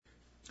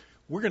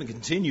We're going to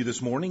continue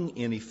this morning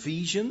in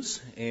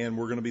Ephesians, and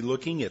we're going to be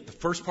looking at the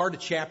first part of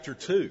chapter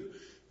 2.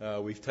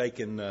 We've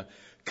taken a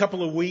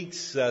couple of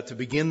weeks to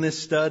begin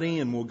this study,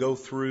 and we'll go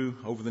through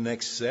over the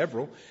next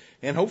several,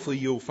 and hopefully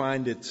you'll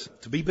find it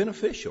to be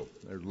beneficial.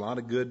 There's a lot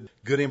of good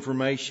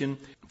information.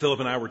 Philip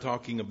and I were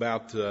talking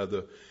about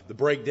the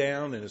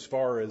breakdown, and as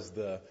far as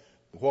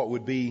what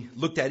would be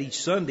looked at each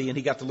Sunday, and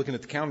he got to looking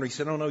at the calendar. He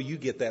said, "Oh no, you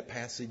get that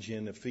passage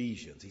in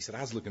Ephesians." He said,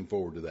 "I was looking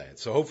forward to that."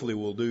 So hopefully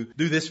we'll do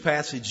this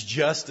passage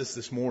justice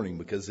this morning,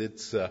 because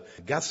it's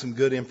got some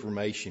good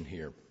information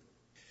here.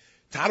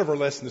 The title of our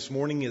lesson this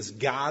morning is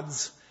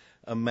God's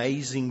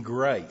Amazing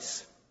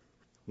Grace.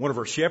 One of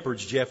our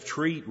shepherds, Jeff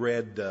Treat,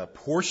 read a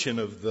portion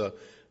of the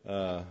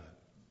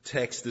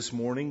text this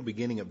morning,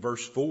 beginning at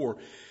verse 4.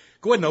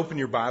 Go ahead and open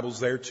your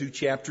Bibles there to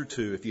chapter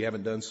 2 if you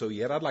haven't done so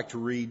yet. I'd like to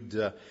read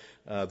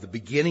the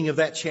beginning of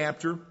that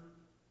chapter,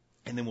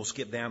 and then we'll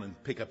skip down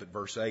and pick up at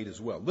verse 8 as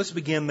well. Let's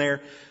begin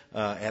there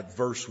at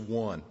verse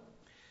 1. It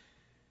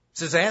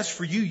says, "As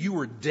for you, you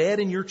were dead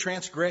in your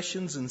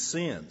transgressions and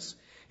sins,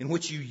 in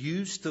which you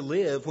used to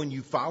live when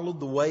you followed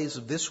the ways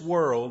of this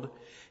world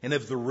and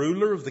of the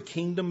ruler of the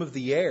kingdom of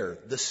the air,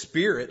 the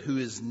Spirit who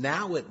is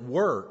now at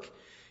work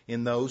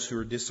in those who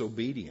are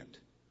disobedient.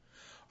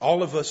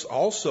 All of us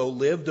also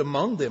lived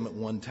among them at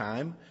one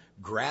time,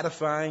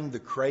 gratifying the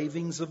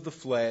cravings of the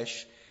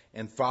flesh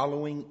and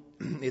following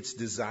its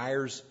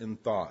desires and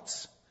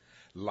thoughts.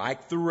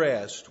 Like the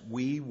rest,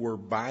 we were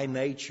by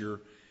nature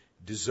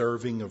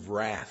deserving of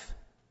wrath."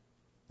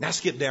 Now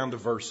skip down to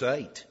verse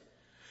 8.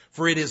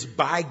 "For it is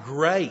by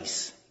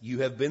grace you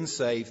have been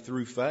saved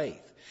through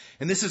faith.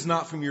 And this is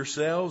not from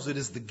yourselves, it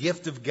is the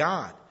gift of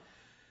God,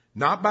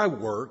 not by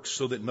works,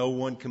 so that no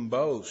one can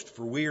boast.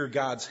 For we are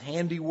God's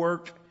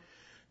handiwork,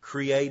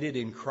 created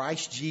in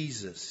Christ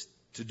Jesus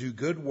to do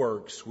good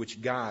works,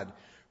 which God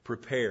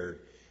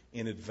prepared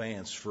in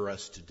advance for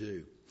us to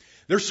do."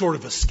 There's sort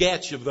of a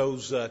sketch of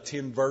those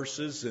 10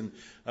 verses, and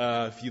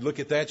if you look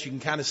at that, you can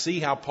kind of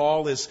see how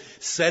Paul is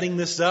setting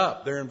this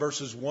up. There in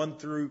verses 1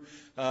 through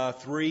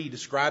 3, he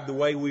described the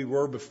way we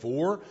were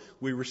before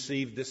we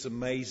received this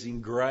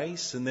amazing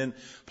grace. And then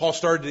Paul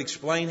started to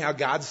explain how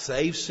God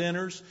saves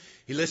sinners.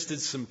 He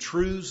listed some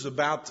truths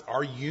about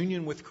our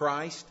union with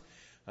Christ.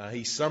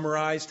 He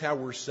summarized how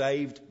we're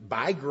saved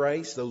by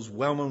grace, those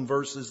well-known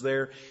verses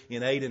there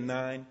in 8 and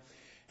 9.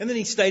 And then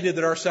he stated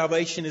that our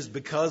salvation is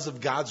because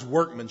of God's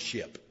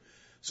workmanship.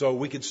 So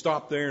we could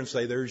stop there and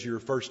say, there's your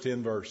first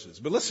 10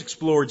 verses. But let's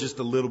explore just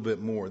a little bit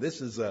more.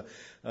 This is a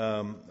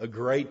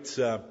great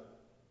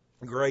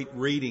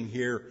reading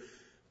here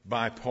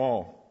by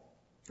Paul,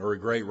 or a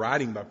great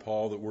writing by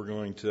Paul that we're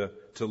going to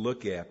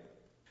look at.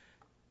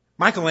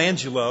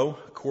 Michelangelo,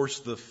 of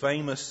course, the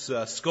famous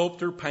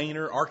sculptor,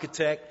 painter,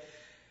 architect,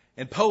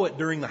 and poet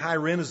during the High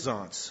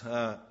Renaissance.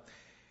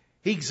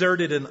 He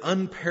exerted an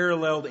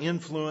unparalleled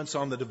influence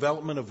on the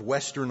development of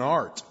Western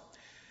art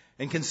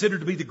and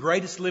considered to be the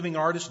greatest living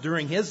artist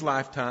during his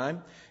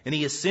lifetime, and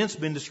he has since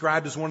been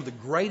described as one of the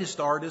greatest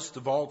artists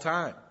of all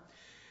time.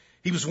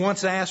 He was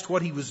once asked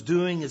what he was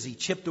doing as he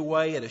chipped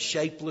away at a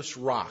shapeless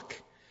rock,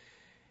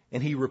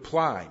 and he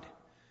replied,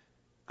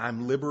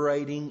 "I'm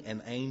liberating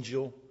an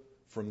angel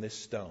from this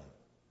stone."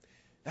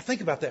 Now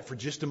think about that for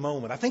just a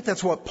moment. I think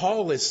that's what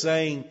Paul is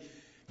saying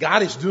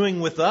God is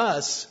doing with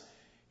us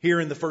here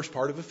in the first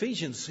part of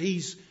Ephesians.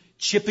 He's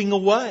chipping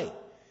away.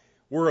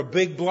 We're a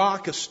big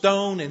block of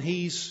stone, and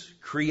He's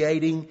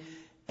creating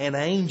an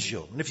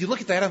angel. And if you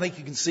look at that, I think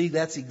you can see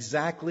that's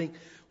exactly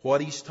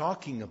what He's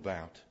talking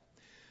about.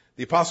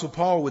 The Apostle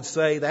Paul would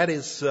say that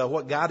is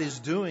what God is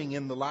doing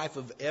in the life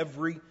of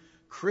every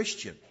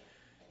Christian.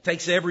 He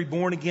takes every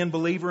born-again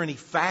believer and He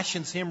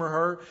fashions him or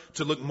her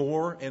to look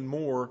more and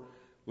more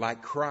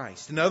like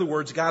Christ. In other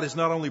words, God has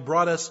not only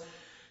brought us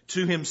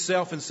to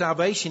Himself in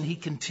salvation, He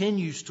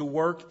continues to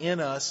work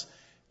in us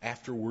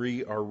after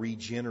we are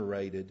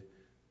regenerated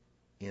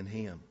in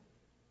Him.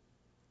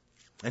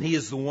 And He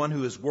is the one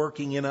who is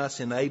working in us,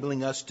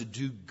 enabling us to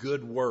do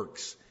good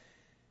works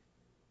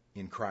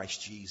in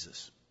Christ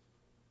Jesus.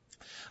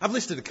 I've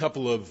listed a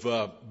couple of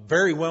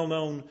very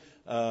well-known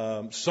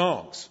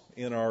songs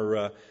in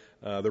our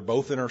they're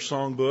both in our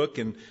songbook.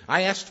 And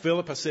I asked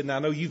Philip, I said, "Now I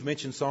know you've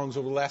mentioned songs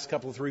over the last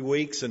couple of 3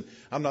 weeks, and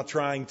I'm not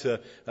trying to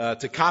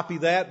copy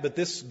that, but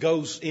this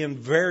goes in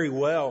very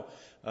well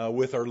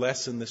with our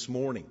lesson this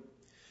morning."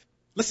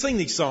 Let's sing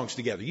these songs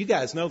together. You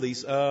guys know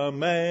these.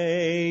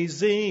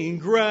 Amazing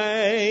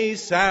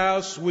grace,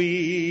 how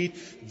sweet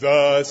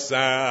the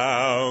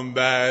sound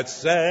that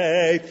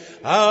saved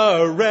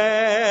a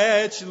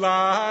wretch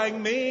like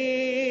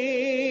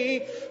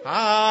me.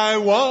 I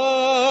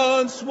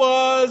once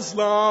was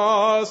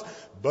lost,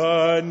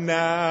 but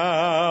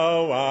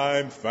now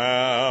I'm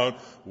found.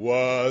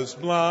 Was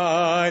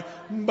blind,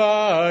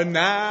 but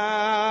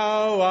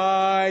now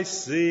I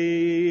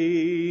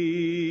see.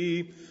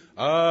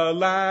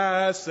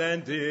 Alas,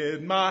 and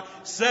did my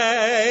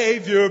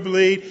Savior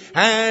bleed,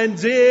 and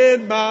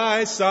did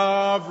my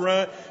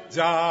sovereign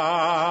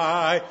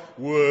die.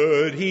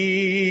 Would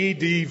he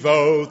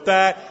devote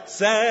that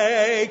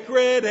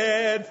sacred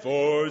head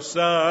for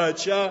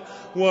such a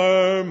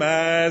worm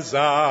as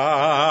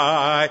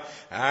I?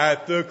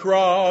 At the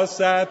cross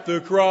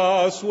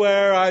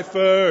where I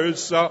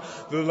first saw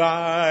the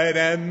light,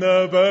 and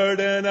the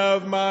burden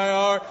of my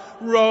heart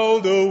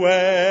rolled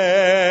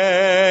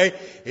away.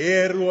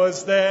 It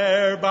was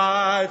there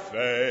by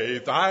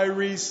faith I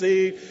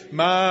received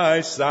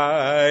my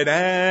sight,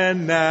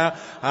 and now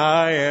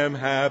I am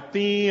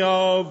happy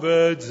all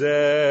the day.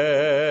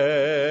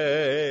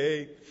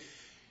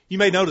 You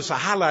may notice I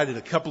highlighted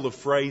a couple of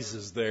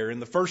phrases there.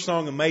 In the first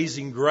song,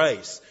 Amazing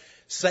Grace,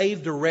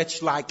 saved a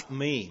wretch like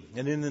me.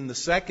 And then in the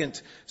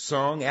second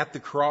song, At the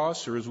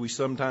Cross, or as we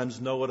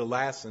sometimes know it,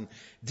 alas, and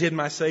did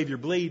my Savior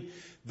bleed,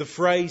 the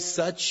phrase,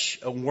 such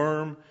a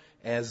worm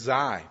as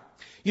I.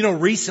 You know,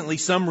 recently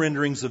some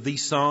renderings of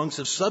these songs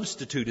have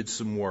substituted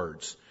some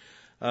words.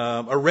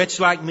 A wretch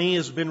like me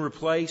has been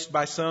replaced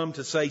by some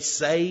to say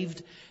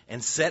saved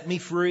and set me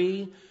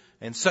free.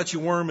 And such a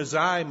worm as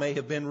I may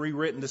have been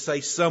rewritten to say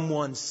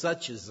someone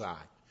such as I.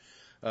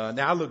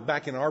 Now I look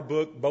back in our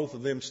book, both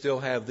of them still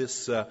have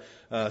this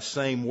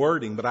same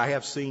wording, but I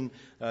have seen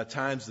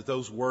times that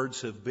those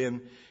words have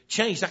been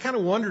changed. I kind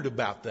of wondered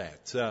about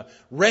that.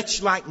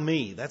 Wretch like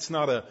me, that's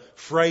not a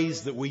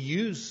phrase that we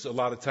use a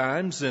lot of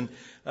times, and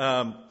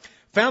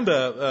found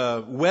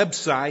a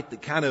website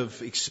that kind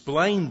of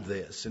explained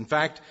this. In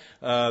fact,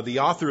 the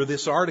author of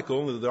this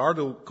article, the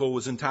article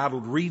was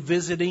entitled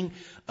Revisiting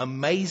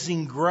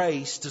Amazing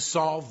Grace to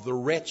Solve the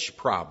Wretch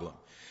Problem.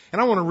 And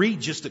I want to read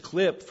just a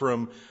clip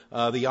from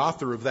the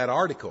author of that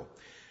article.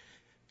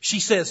 She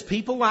says,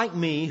 people like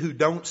me who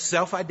don't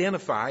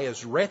self-identify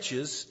as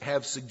wretches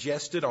have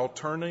suggested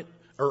alternate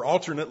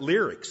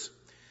lyrics.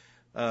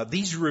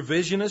 These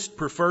revisionists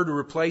prefer to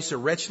replace a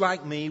wretch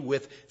like me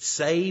with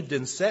saved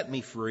and set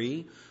me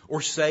free, or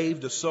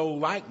saved a soul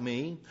like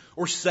me,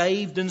 or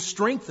saved and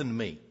strengthened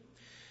me.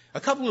 A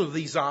couple of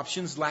these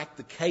options lack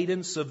the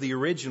cadence of the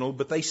original,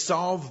 but they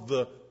solve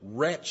the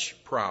wretch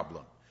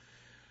problem.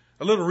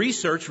 A little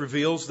research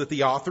reveals that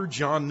the author,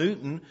 John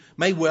Newton,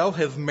 may well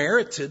have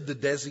merited the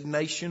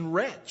designation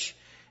wretch,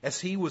 as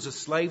he was a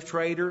slave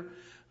trader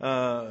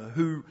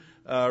who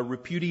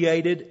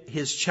repudiated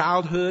his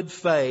childhood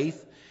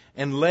faith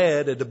and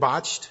led a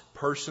debauched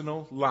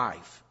personal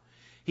life.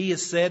 He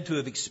is said to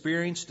have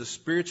experienced a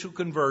spiritual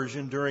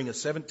conversion during a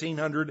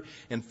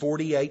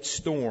 1748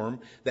 storm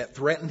that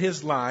threatened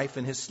his life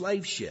and his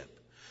slave ship.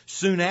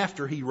 Soon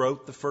after, he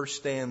wrote the first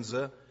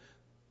stanza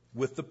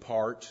with the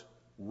part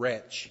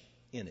wretch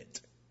in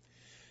it.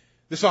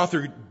 This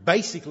author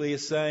basically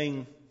is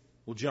saying,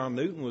 well, John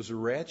Newton was a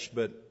wretch,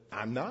 but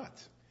I'm not.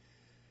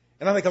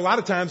 And I think a lot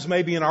of times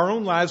maybe in our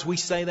own lives we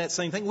say that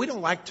same thing. We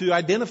don't like to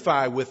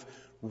identify with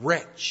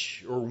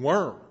wretch or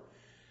worm.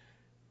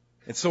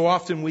 And so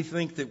often we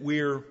think that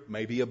we're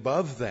maybe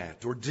above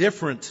that or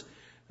different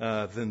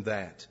than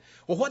that.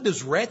 Well, what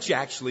does wretch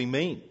actually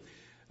mean?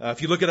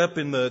 If you look it up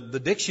in the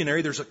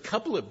dictionary, there's a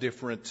couple of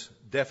different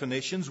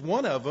definitions.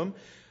 One of them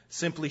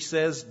simply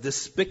says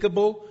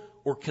despicable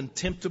or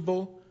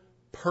contemptible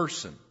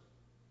person.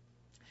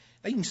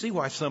 Now you can see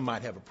why some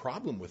might have a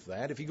problem with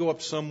that. If you go up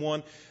to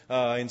someone,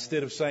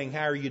 instead of saying,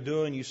 how are you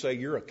doing, you say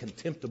you're a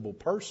contemptible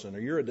person or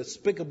you're a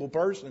despicable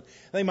person,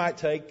 they might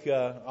take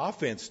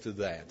offense to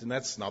that. And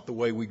that's not the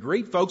way we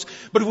greet folks.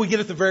 But if we get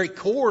at the very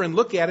core and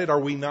look at it, are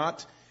we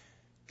not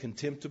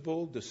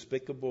contemptible,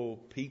 despicable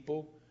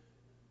people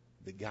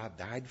that God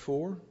died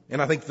for?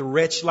 And I think the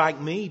wretch like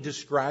me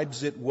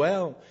describes it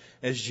well,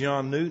 as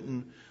John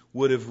Newton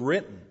would have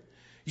written.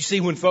 You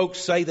see, when folks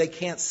say they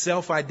can't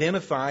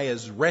self-identify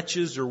as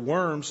wretches or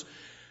worms,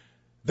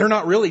 they're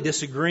not really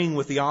disagreeing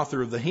with the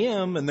author of the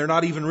hymn, and they're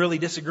not even really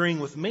disagreeing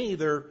with me.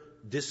 They're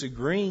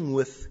disagreeing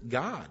with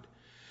God.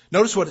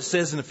 Notice what it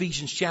says in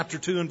Ephesians chapter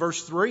 2 and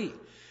verse 3.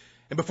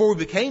 And before we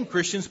became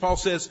Christians, Paul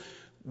says,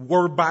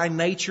 we're by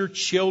nature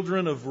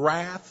children of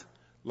wrath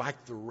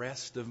like the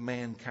rest of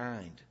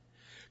mankind.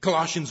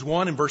 Colossians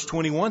 1 and verse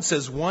 21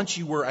 says, once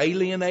you were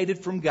alienated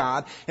from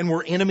God and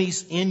were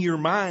enemies in your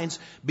minds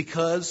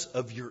because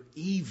of your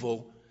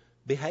evil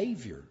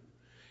behavior.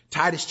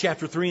 Titus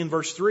chapter 3 and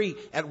verse 3,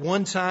 at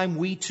one time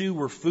we too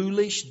were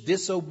foolish,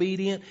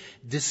 disobedient,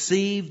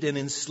 deceived and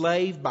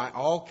enslaved by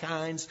all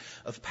kinds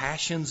of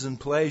passions and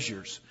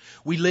pleasures.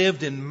 We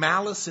lived in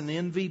malice and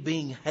envy,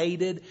 being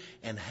hated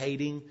and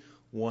hating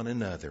one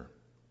another.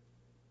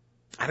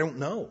 I don't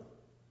know.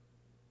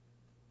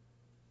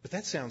 But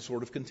that sounds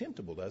sort of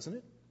contemptible, doesn't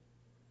it?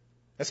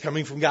 That's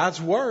coming from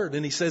God's Word.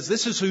 And He says,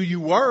 this is who you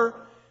were.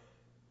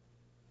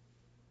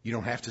 You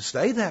don't have to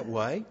stay that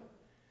way.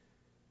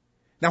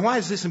 Now, why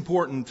is this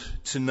important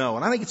to know?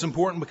 And I think it's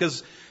important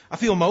because I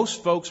feel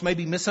most folks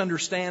maybe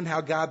misunderstand how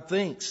God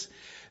thinks.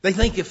 They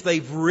think if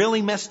they've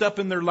really messed up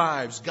in their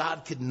lives,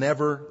 God could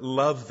never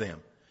love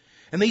them.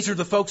 And these are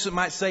the folks that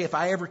might say, if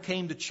I ever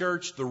came to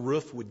church, the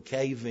roof would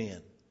cave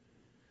in.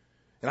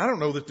 And I don't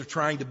know that they're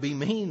trying to be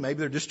mean. Maybe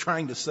they're just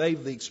trying to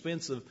save the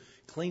expense of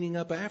cleaning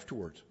up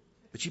afterwards.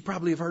 But you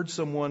probably have heard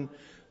someone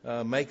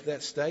make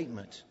that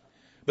statement.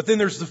 But then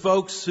there's the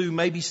folks who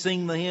maybe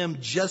sing the hymn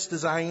Just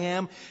As I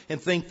Am and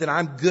think that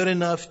I'm good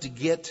enough to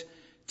get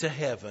to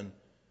heaven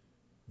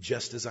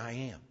just as I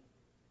am.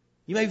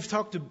 You may have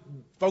talked to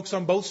folks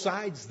on both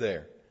sides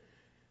there.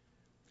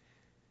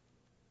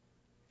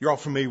 You're all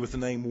familiar with the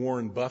name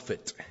Warren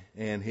Buffett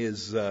and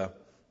his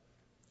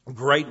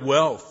great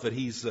wealth that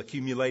he's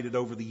accumulated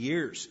over the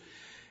years.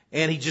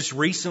 And he just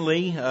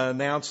recently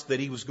announced that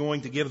he was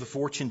going to give the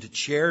fortune to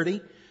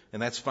charity.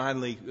 And that's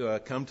finally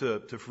come to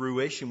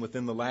fruition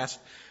within the last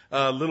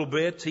little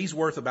bit. He's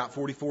worth about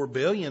 $44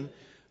 billion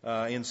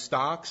in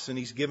stocks, and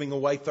he's giving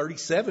away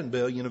 $37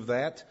 billion of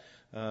that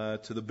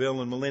to the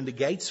Bill and Melinda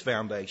Gates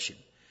Foundation.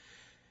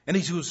 And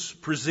as he was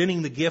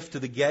presenting the gift to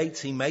the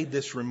Gates, he made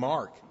this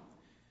remark: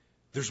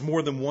 "There's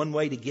more than one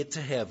way to get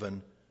to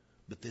heaven,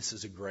 but this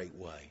is a great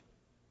way."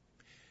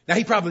 Now,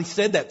 he probably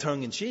said that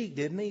tongue in cheek,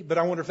 didn't he? But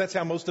I wonder if that's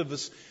how most of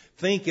us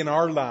think in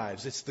our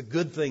lives. It's the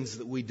good things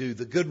that we do,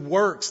 the good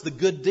works, the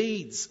good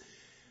deeds,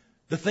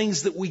 the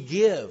things that we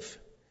give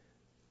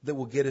that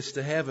will get us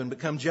to heaven. But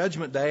come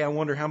Judgment Day, I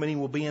wonder how many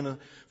will be in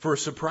for a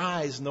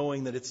surprise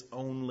knowing that it's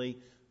only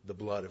the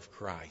blood of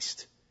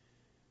Christ,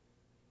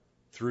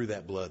 through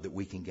that blood, that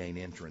we can gain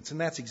entrance. And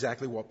that's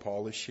exactly what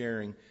Paul is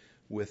sharing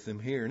with them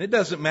here. And it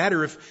doesn't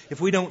matter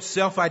if we don't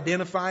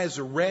self-identify as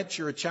a wretch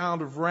or a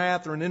child of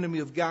wrath or an enemy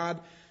of God.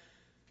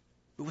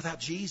 But without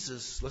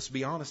Jesus, let's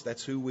be honest,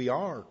 that's who we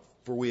are.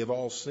 For we have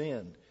all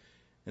sinned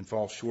and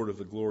fall short of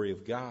the glory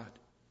of God.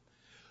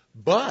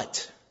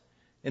 But,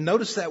 and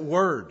notice that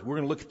word. We're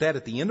going to look at that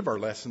at the end of our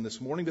lesson this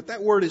morning. But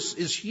that word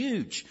is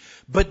huge.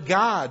 But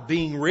God,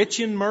 being rich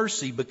in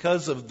mercy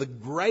because of the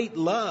great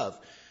love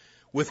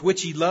with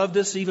which He loved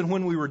us, even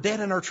when we were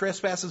dead in our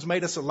trespasses,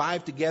 made us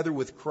alive together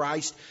with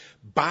Christ.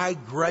 By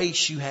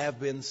grace you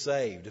have been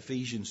saved.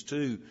 Ephesians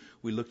 2,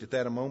 we looked at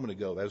that a moment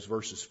ago. That was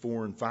verses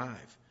 4 and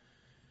 5.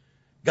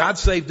 God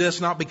saved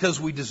us not because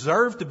we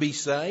deserve to be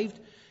saved.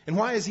 And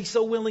why is He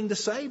so willing to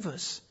save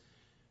us?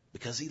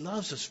 Because He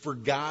loves us. For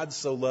God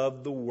so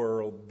loved the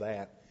world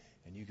that,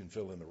 and you can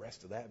fill in the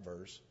rest of that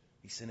verse,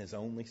 He sent His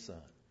only Son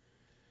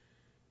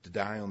to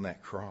die on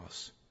that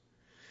cross.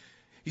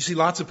 You see,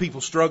 lots of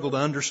people struggle to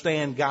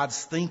understand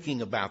God's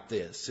thinking about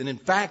this. And in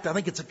fact, I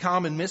think it's a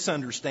common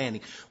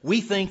misunderstanding.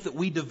 We think that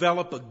we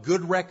develop a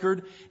good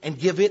record and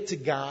give it to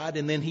God,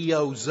 and then He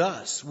owes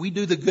us. We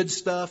do the good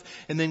stuff,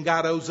 and then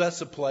God owes us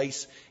a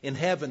place in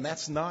heaven.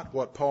 That's not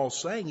what Paul's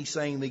saying. He's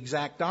saying the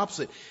exact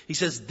opposite. He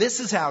says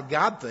this is how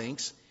God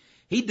thinks.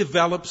 He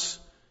develops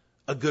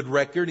a good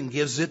record and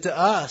gives it to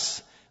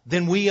us.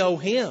 Then we owe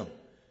Him.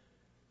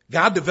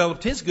 God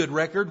developed His good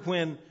record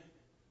when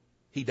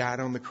He died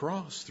on the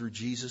cross through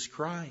Jesus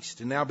Christ.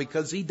 And now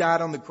because He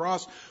died on the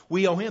cross,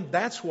 we owe Him.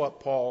 That's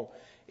what Paul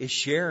is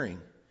sharing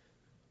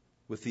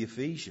with the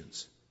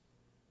Ephesians.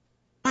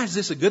 Why is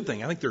this a good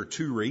thing? I think there are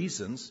two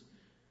reasons.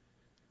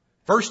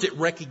 First, it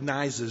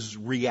recognizes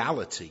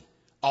reality.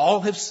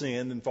 All have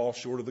sinned and fall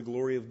short of the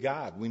glory of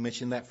God. We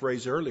mentioned that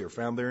phrase earlier,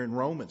 found there in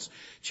Romans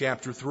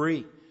chapter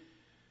 3.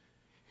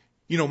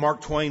 You know,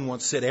 Mark Twain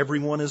once said,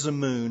 "Everyone is a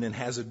moon and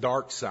has a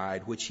dark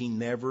side which he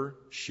never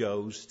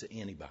shows to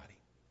anybody."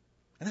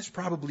 And that's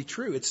probably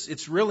true.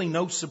 It's really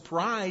no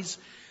surprise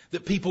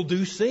that people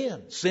do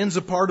sin. Sin's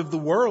a part of the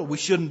world. We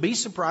shouldn't be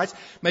surprised.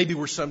 Maybe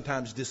we're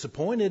sometimes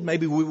disappointed.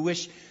 Maybe we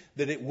wish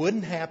that it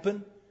wouldn't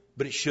happen,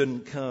 but it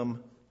shouldn't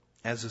come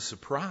as a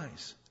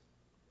surprise.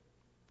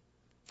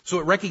 So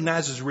it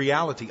recognizes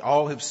reality.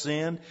 All have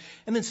sinned.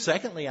 And then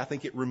secondly, I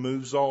think it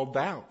removes all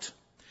doubt.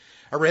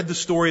 I read the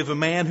story of a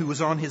man who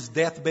was on his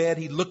deathbed.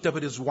 He looked up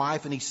at his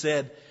wife and he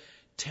said,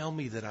 "Tell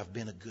me that I've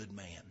been a good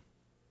man."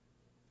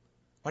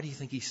 Why do you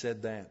think he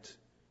said that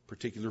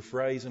particular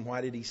phrase, and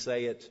why did he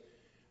say it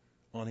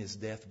on his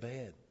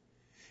deathbed?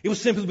 It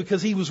was simply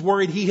because he was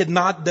worried he had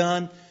not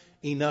done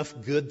enough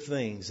good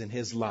things in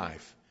his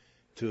life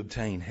to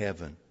obtain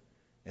heaven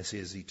as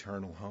his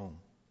eternal home.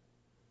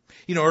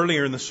 You know,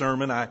 earlier in the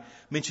sermon, I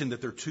mentioned that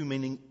there are two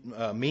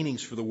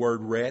meanings for the word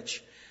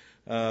wretch.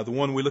 The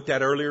one we looked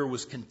at earlier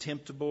was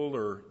contemptible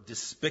or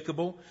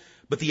despicable.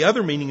 But the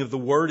other meaning of the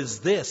word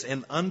is this: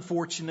 an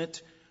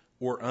unfortunate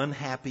or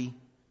unhappy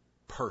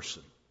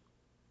person.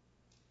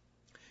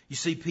 You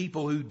see,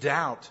 people who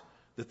doubt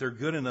that they're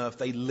good enough,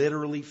 they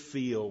literally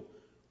feel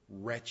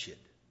wretched,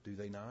 do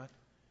they not?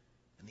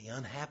 And the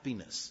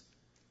unhappiness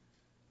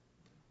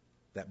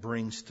that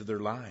brings to their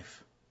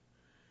life.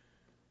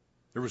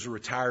 There was a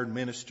retired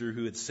minister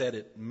who had said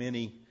at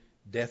many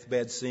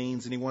deathbed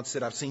scenes, and he once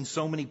said, "I've seen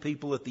so many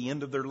people at the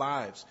end of their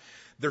lives.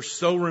 They're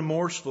so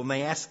remorseful, and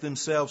they ask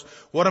themselves,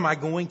 what am I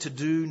going to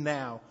do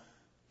now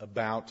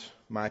about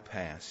my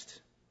past?"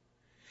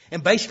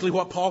 And basically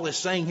what Paul is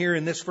saying here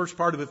in this first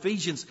part of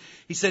Ephesians,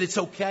 he said, it's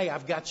okay,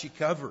 I've got you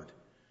covered.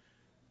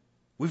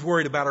 We've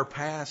worried about our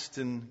past,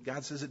 and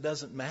God says it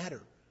doesn't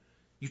matter.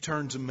 You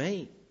turn to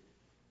me.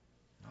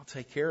 I'll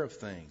take care of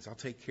things. I'll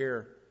take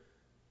care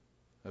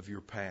of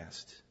your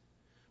past.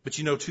 But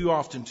you know, too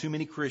often, too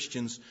many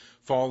Christians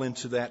fall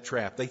into that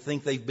trap. They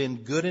think they've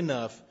been good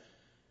enough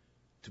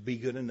to be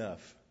good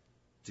enough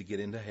to get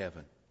into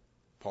heaven.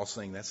 Paul's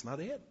saying that's not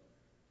it.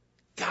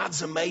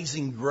 God's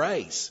amazing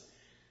grace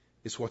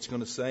is what's going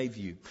to save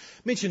you.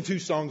 I mentioned 2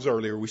 songs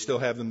earlier. We still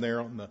have them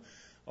there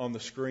on the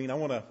screen. I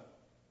want to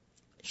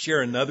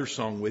share another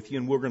song with you,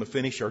 and we're going to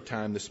finish our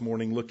time this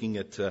morning looking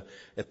at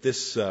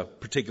this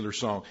particular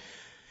song.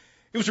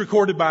 It was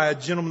recorded by a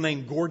gentleman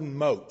named Gordon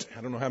Mote. I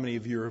don't know how many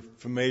of you are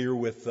familiar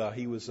with,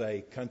 he was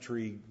a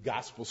country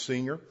gospel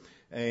singer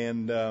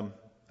and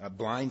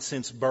blind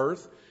since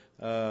birth.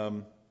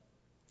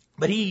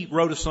 But he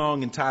wrote a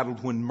song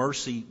entitled When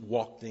Mercy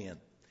Walked In.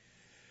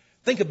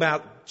 Think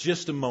about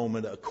just a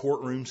moment a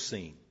courtroom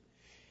scene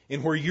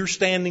in where you're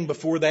standing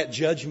before that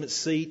judgment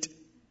seat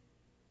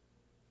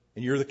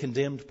and you're the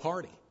condemned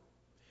party.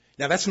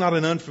 Now that's not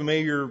an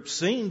unfamiliar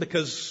scene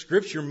because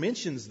Scripture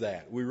mentions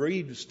that. We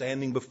read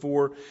standing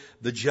before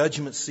the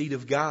judgment seat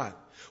of God.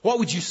 What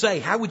would you say?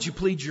 How would you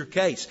plead your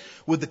case?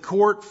 Would the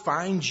court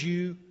find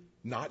you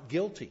not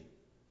guilty?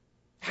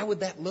 How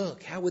would that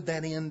look? How would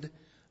that end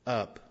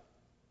up?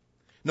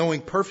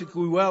 Knowing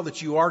perfectly well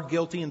that you are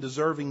guilty and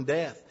deserving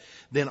death,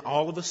 then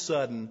all of a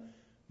sudden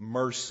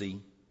mercy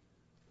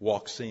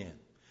walks in.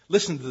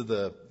 Listen to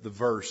the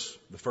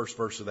first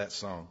verse of that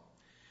song.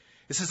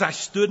 It says, I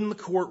stood in the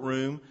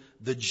courtroom,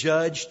 the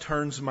judge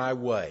turns my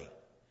way.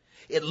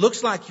 It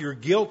looks like you're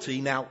guilty.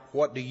 Now,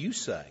 what do you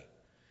say?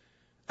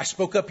 I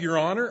spoke up, Your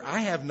Honor, I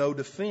have no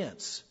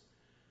defense.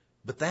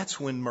 But that's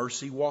when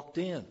mercy walked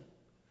in.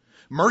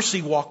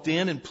 Mercy walked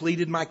in and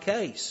pleaded my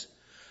case.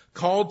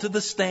 Called to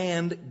the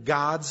stand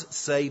God's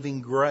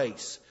saving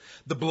grace.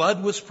 The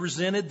blood was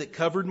presented that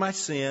covered my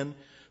sin,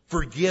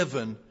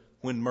 forgiven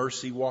when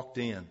mercy walked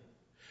in.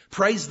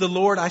 Praise the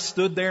Lord, I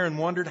stood there and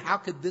wondered, how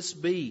could this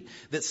be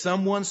that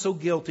someone so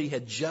guilty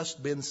had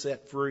just been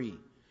set free?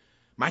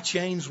 My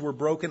chains were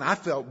broken. I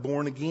felt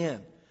born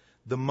again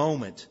the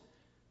moment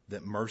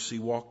that mercy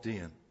walked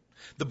in.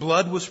 The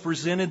blood was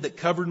presented that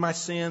covered my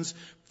sins,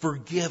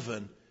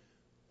 forgiven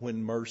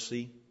when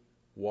mercy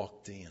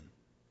walked in.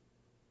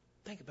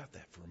 Think about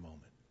that for a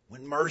moment.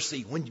 When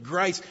mercy, when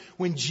grace,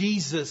 when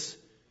Jesus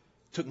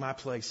took my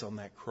place on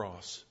that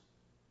cross.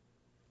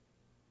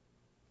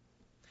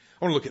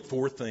 I want to look at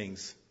 4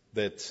 things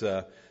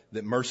that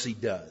mercy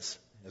does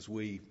as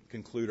we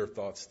conclude our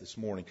thoughts this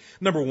morning.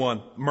 Number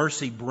 1,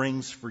 mercy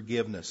brings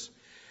forgiveness.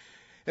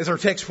 As our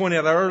text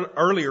pointed out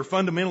earlier,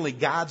 fundamentally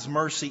God's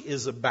mercy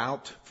is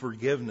about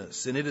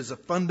forgiveness, and it is a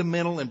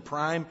fundamental and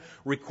prime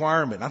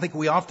requirement. I think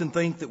we often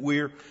think that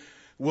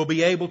we'll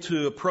be able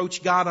to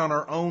approach God on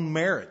our own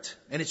merit.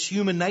 And it's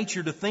human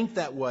nature to think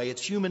that way.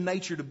 It's human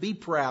nature to be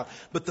proud.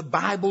 But the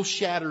Bible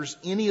shatters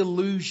any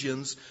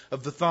illusions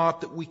of the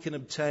thought that we can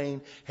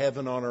obtain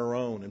heaven on our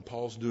own. And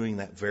Paul's doing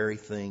that very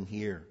thing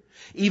here.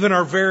 Even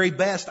our very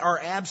best, our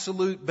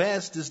absolute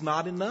best, is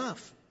not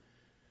enough.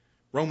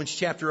 Romans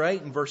chapter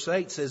 8 and verse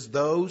 8 says,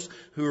 those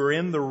who are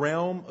in the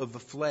realm of the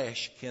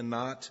flesh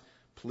cannot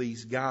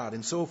please God.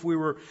 And so if we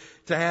were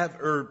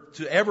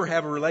to ever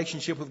have a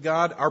relationship with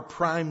God, our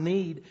prime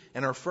need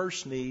and our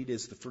first need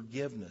is the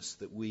forgiveness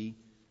that we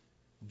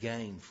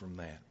gain from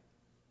that.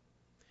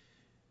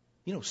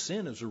 You know,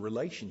 sin is a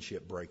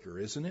relationship breaker,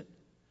 isn't it?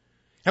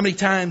 How many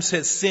times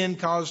has sin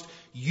caused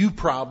you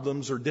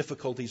problems or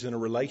difficulties in a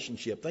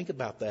relationship? Think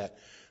about that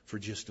for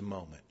just a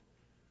moment.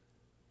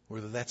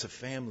 Whether that's a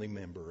family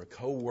member, a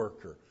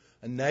coworker,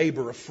 a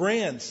neighbor, a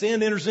friend,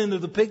 sin enters into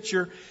the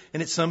picture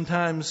and it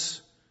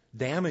sometimes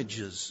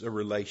damages a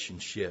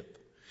relationship.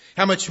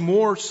 How much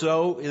more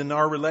so in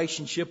our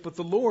relationship with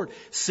the Lord?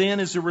 Sin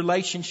is a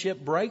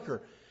relationship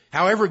breaker.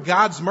 However,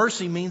 God's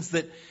mercy means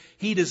that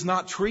He does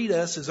not treat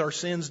us as our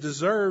sins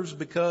deserves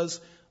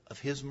because of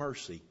His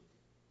mercy.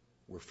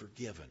 We're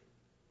forgiven.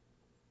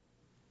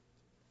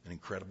 An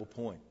incredible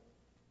point.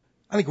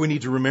 I think we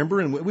need to remember,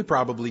 and we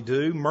probably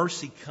do,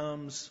 mercy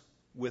comes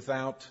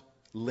without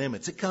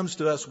limits. It comes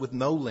to us with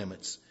no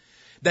limits.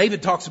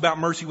 David talks about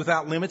mercy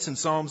without limits in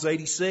Psalms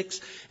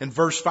 86 and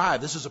verse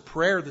 5. This is a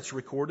prayer that's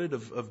recorded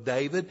of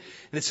David.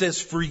 And it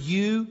says, for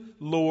you,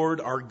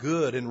 Lord, are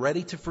good and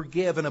ready to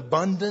forgive and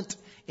abundant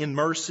in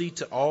mercy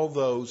to all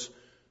those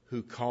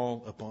who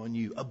call upon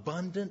you.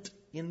 Abundant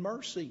in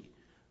mercy.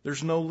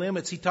 There's no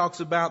limits. He talks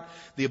about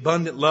the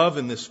abundant love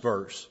in this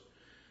verse.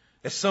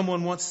 As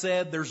someone once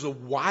said, there's a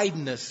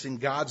wideness in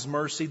God's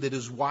mercy that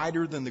is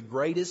wider than the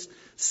greatest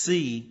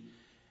sea.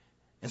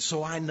 And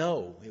so I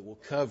know it will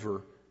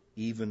cover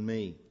even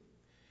me.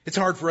 It's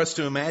hard for us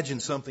to imagine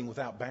something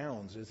without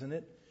bounds, isn't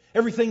it?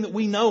 Everything that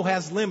we know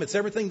has limits.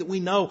 Everything that we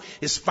know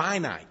is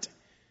finite.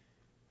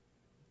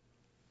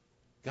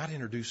 God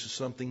introduces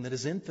something that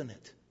is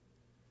infinite.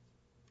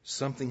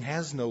 Something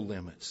has no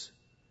limits.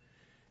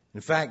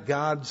 In fact,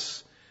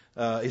 God's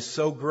is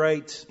so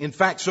great. In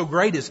fact, so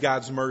great is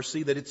God's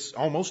mercy that it's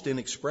almost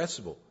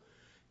inexpressible.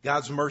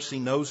 God's mercy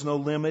knows no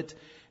limit,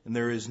 and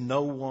there is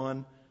no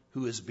one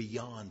who is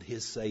beyond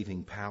His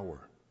saving power.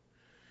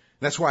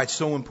 That's why it's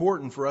so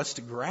important for us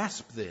to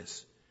grasp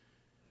this.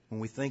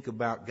 When we think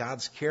about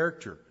God's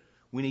character,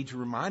 we need to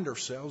remind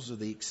ourselves of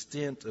the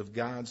extent of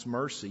God's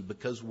mercy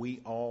because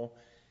we all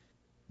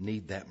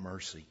need that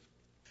mercy.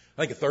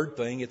 I think a third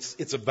thing,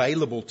 it's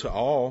available to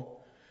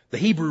all. The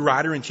Hebrew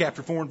writer in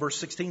chapter 4 and verse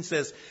 16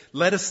 says,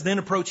 "Let us then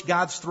approach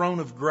God's throne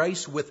of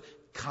grace with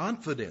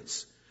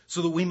confidence,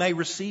 so that we may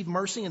receive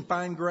mercy and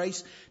find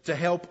grace to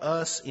help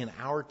us in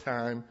our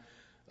time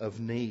of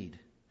need."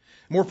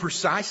 More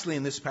precisely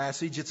in this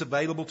passage, it's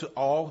available to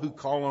all who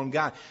call on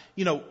God.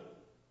 You know,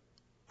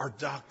 our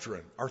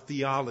doctrine, our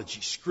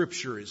theology,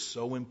 Scripture is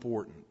so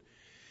important.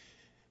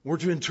 We're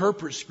to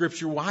interpret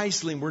Scripture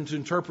wisely, and we're to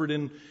interpret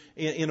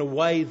in a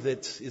way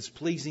that is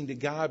pleasing to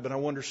God. But I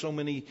wonder so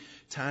many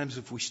times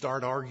if we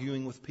start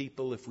arguing with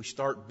people, if we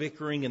start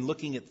bickering and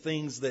looking at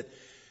things that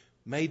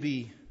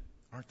maybe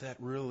aren't that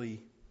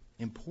really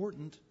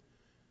important,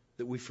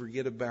 that we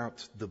forget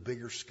about the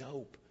bigger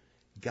scope,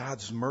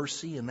 God's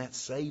mercy and that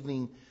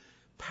saving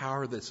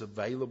power that's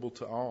available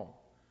to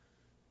all.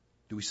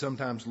 Do we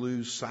sometimes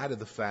lose sight of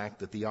the fact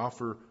that the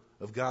offer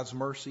of God's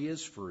mercy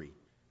is free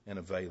and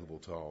available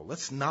to all?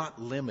 Let's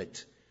not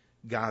limit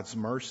God's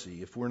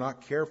mercy. If we're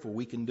not careful,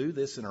 we can do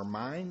this in our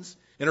minds,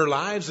 in our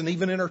lives, and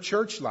even in our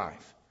church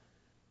life.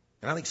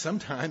 And I think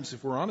sometimes,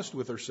 if we're honest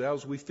with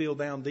ourselves, we feel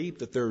down deep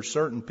that there are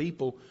certain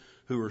people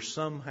who are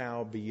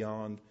somehow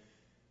beyond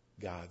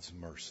God's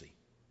mercy.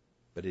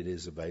 But it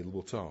is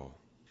available to all.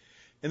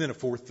 And then a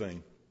fourth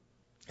thing,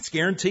 it's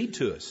guaranteed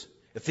to us.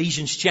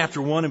 Ephesians chapter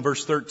 1 and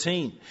verse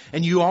 13.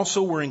 "And you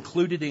also were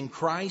included in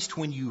Christ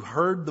when you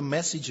heard the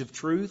message of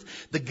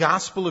truth, the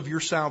gospel of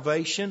your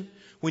salvation.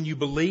 When you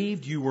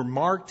believed, you were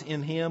marked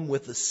in Him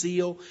with the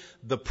seal,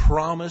 the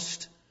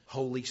promised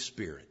Holy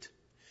Spirit."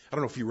 I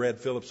don't know if you read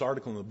Philip's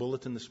article in the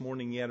bulletin this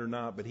morning yet or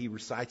not, but he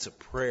recites a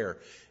prayer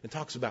and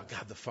talks about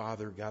God the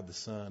Father, God the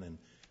Son, and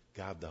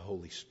God the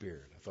Holy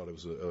Spirit. I thought it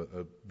was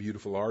a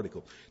beautiful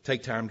article.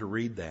 Take time to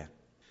read that.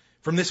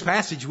 From this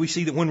passage, we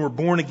see that when we're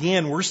born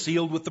again, we're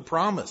sealed with the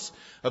promise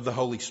of the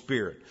Holy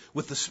Spirit.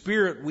 With the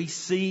Spirit, we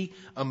see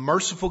a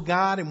merciful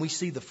God, and we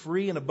see the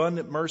free and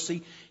abundant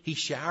mercy He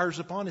showers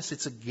upon us.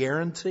 It's a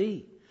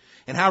guarantee.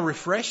 And how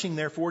refreshing,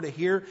 therefore, to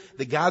hear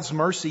that God's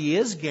mercy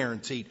is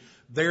guaranteed.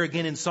 There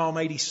again in Psalm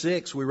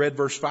 86, we read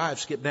verse 5,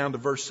 skip down to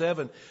verse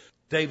 7.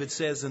 David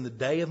says, "In the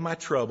day of my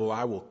trouble,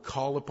 I will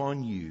call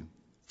upon you,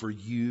 for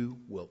you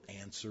will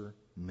answer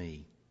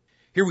me."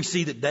 Here we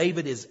see that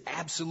David is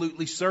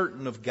absolutely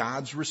certain of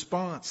God's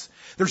response.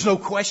 There's no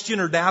question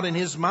or doubt in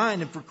his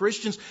mind. And for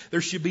Christians, there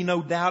should be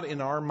no doubt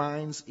in our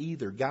minds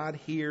either. God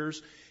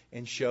hears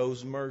and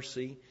shows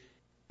mercy,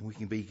 and we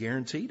can be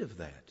guaranteed of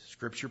that.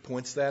 Scripture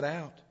points that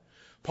out.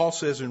 Paul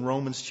says in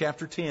Romans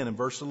chapter 10 and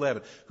verse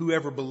 11,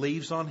 "Whoever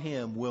believes on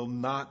Him will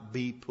not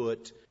be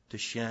put to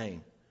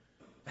shame."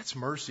 That's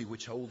mercy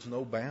which holds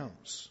no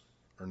bounds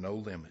or no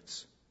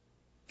limits.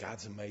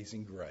 God's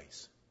amazing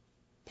grace.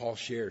 Paul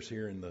shares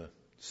here in the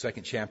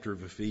second chapter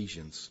of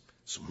Ephesians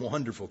some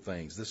wonderful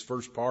things. This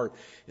first part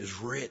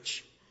is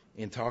rich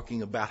in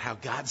talking about how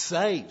God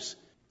saves.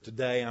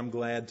 Today I'm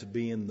glad to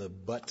be in the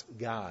 "but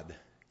God"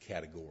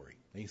 category.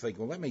 And you think,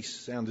 well, that may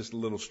sound just a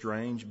little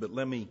strange, but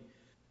let me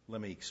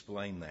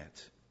explain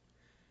that.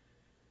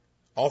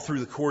 All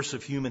through the course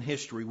of human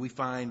history, we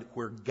find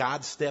where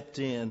God stepped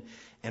in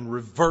and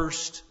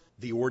reversed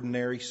the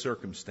ordinary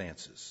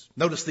circumstances.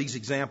 Notice these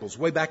examples.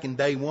 Way back in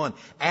day one,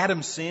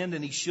 Adam sinned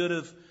and he should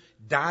have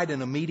died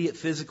an immediate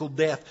physical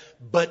death,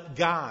 but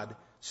God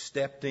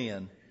stepped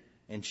in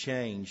and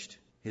changed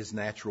his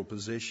natural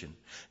position.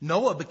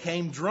 Noah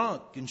became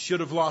drunk and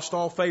should have lost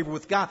all favor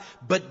with God,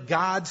 but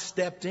God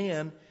stepped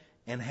in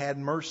and had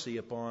mercy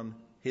upon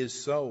his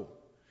soul.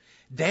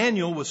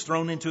 Daniel was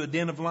thrown into a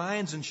den of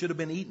lions and should have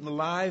been eaten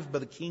alive by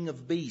the king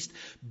of beasts,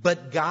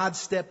 but God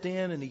stepped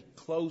in and He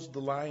closed the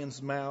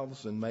lions'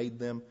 mouths and made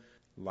them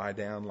lie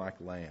down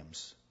like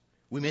lambs.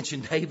 We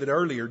mentioned David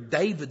earlier.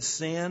 David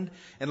sinned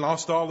and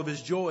lost all of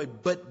his joy,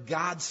 but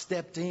God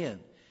stepped in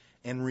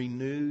and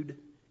renewed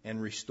and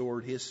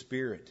restored his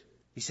spirit.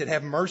 He said,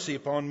 "Have mercy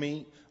upon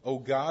me, O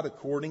God,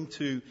 according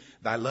to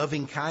Thy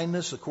loving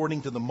kindness,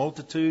 according to the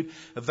multitude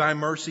of Thy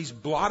mercies.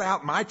 Blot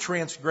out my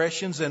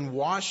transgressions and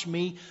wash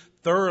me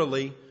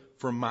thoroughly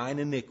from mine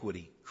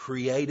iniquity.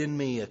 Create in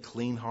me a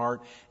clean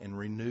heart and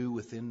renew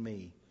within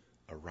me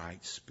a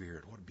right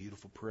spirit." What a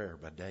beautiful prayer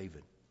by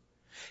David.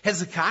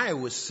 Hezekiah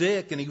was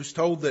sick and he was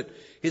told that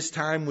his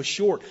time was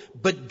short,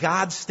 but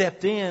God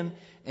stepped in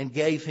and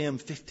gave him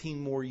 15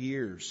 more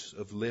years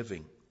of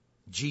living.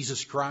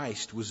 Jesus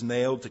Christ was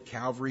nailed to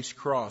Calvary's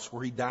cross,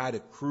 where He died a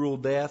cruel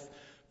death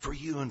for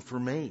you and for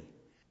me.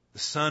 The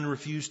sun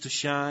refused to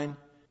shine.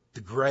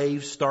 The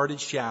grave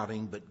started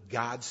shouting, but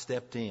God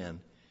stepped in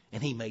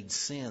and He made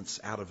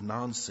sense out of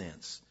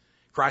nonsense.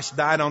 Christ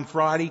died on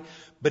Friday,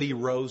 but He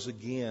rose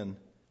again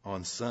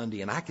on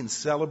Sunday. And I can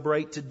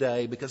celebrate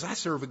today because I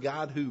serve a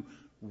God who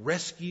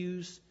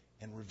rescues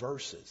and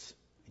reverses.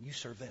 And you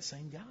serve that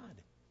same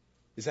God.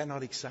 Is that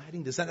not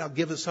exciting? Does that not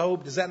give us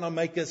hope? Does that not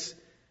make us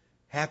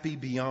happy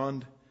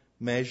beyond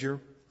measure?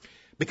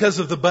 Because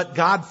of the but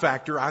God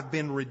factor, I've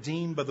been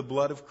redeemed by the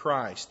blood of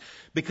Christ.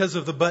 Because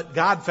of the but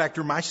God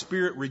factor, my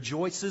spirit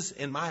rejoices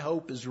and my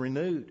hope is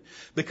renewed.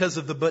 Because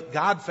of the but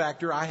God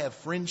factor, I have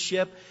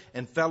friendship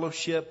and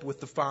fellowship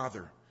with the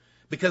Father.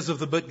 Because of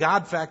the but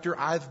God factor,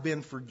 I've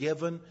been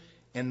forgiven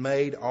and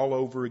made all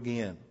over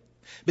again.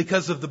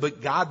 Because of the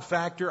but God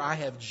factor, I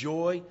have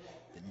joy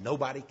that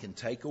nobody can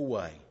take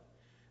away.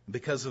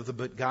 Because of the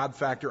but God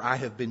factor, I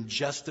have been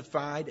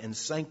justified and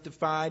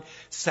sanctified,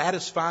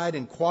 satisfied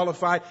and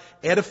qualified,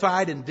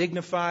 edified and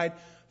dignified,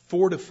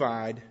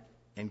 fortified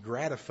and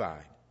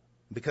gratified.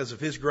 Because of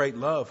His great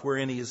love,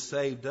 wherein He has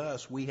saved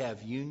us, we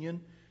have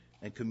union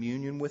and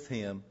communion with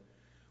Him.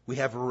 We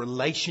have a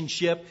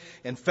relationship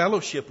and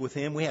fellowship with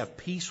Him. We have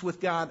peace with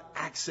God,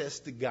 access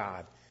to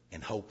God,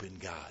 and hope in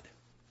God.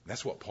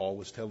 That's what Paul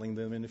was telling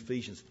them in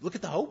Ephesians. Look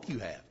at the hope you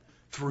have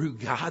through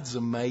God's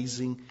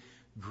amazing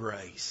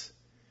grace.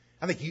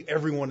 I think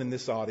everyone in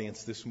this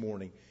audience this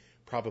morning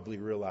probably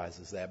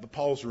realizes that. But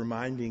Paul's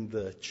reminding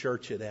the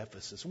church at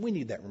Ephesus, and we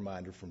need that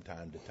reminder from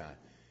time to time.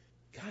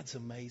 God's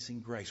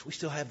amazing grace. We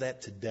still have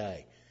that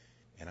today.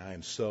 And I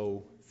am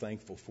so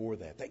thankful for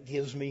that. That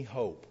gives me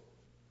hope.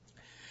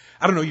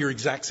 I don't know your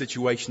exact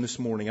situation this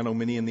morning. I know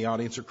many in the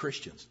audience are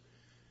Christians.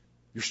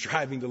 You're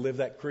striving to live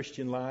that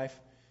Christian life.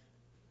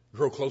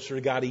 Grow closer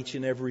to God each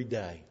and every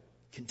day.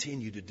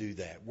 Continue to do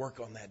that. Work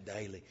on that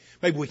daily.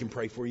 Maybe we can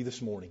pray for you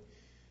this morning.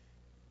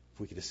 If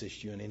we could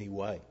assist you in any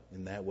way,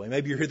 in that way.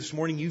 Maybe you're here this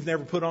morning, you've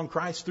never put on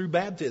Christ through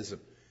baptism.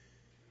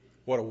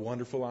 What a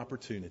wonderful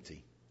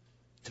opportunity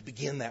to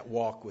begin that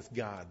walk with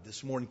God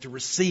this morning, to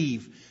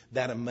receive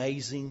that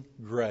amazing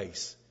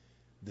grace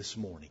this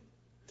morning.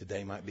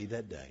 Today might be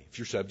that day. If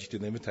you're subject to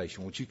the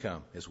invitation, won't you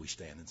come as we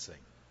stand and sing?